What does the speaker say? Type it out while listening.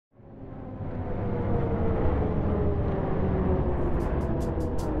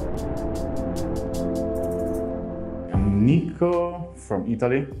Nico from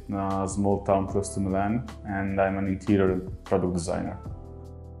Italy, a small town close to Milan, and I'm an interior product designer.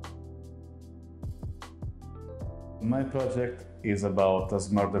 My project is about a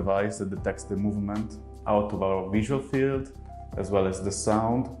smart device that detects the movement out of our visual field, as well as the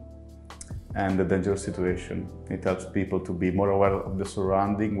sound and the dangerous situation. It helps people to be more aware of the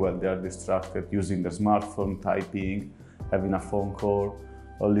surrounding while they are distracted using their smartphone, typing, having a phone call,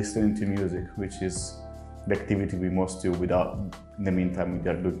 or listening to music, which is the activity we most do without, in the meantime, we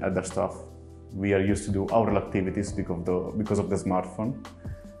are doing other stuff. We are used to do our activities because of the smartphone,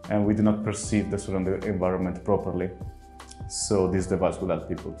 and we do not perceive the surrounding environment properly. So this device will help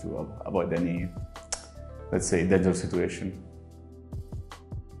people to avoid any, let's say, dangerous situation.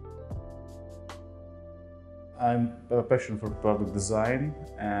 I have a passion for product design,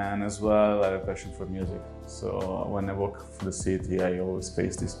 and as well I have a passion for music. So when I work for the city, I always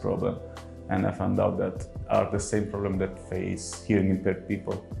face this problem. And I found out that are the same problem that face hearing impaired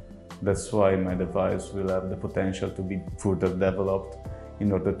people. That's why my device will have the potential to be further developed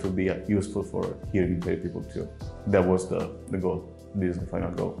in order to be useful for hearing impaired people too. That was the goal. This is the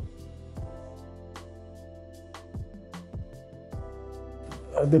final goal.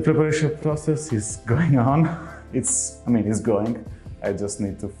 The preparation process is going on. It's going. I just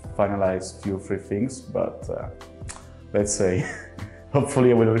need to finalize a few free things, but let's say,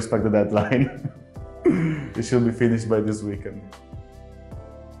 hopefully I will respect the deadline. It should be finished by this weekend.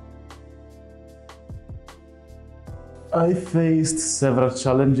 I faced several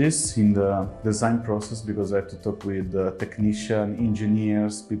challenges in the design process because I had to talk with technicians,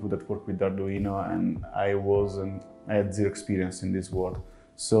 engineers, people that work with Arduino, and I had zero experience in this world.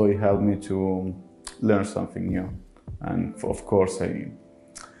 So it helped me to learn something new. And of course, I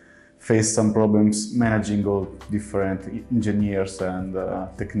faced some problems managing all different engineers and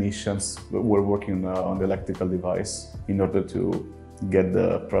technicians who were working on the electrical device in order to get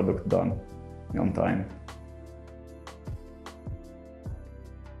the product done on time.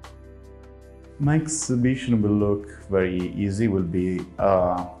 My exhibition will look very easy. Will be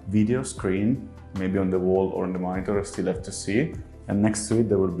a video screen, maybe on the wall or on the monitor, I still have to see. And next to it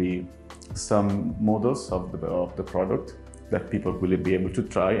there will be some models of the product that people will be able to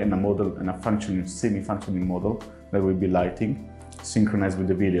try, and a model and a functioning, semi-functioning model that will be lighting, synchronized with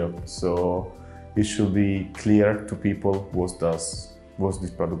the video. So it should be clear to people what this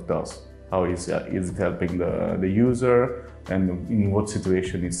product does, how is it helping the user, and in what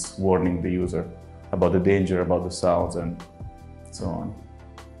situation it's warning the user about the danger, about the sounds, and so on.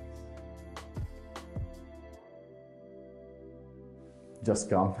 Just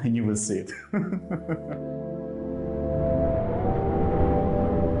come and you will see it.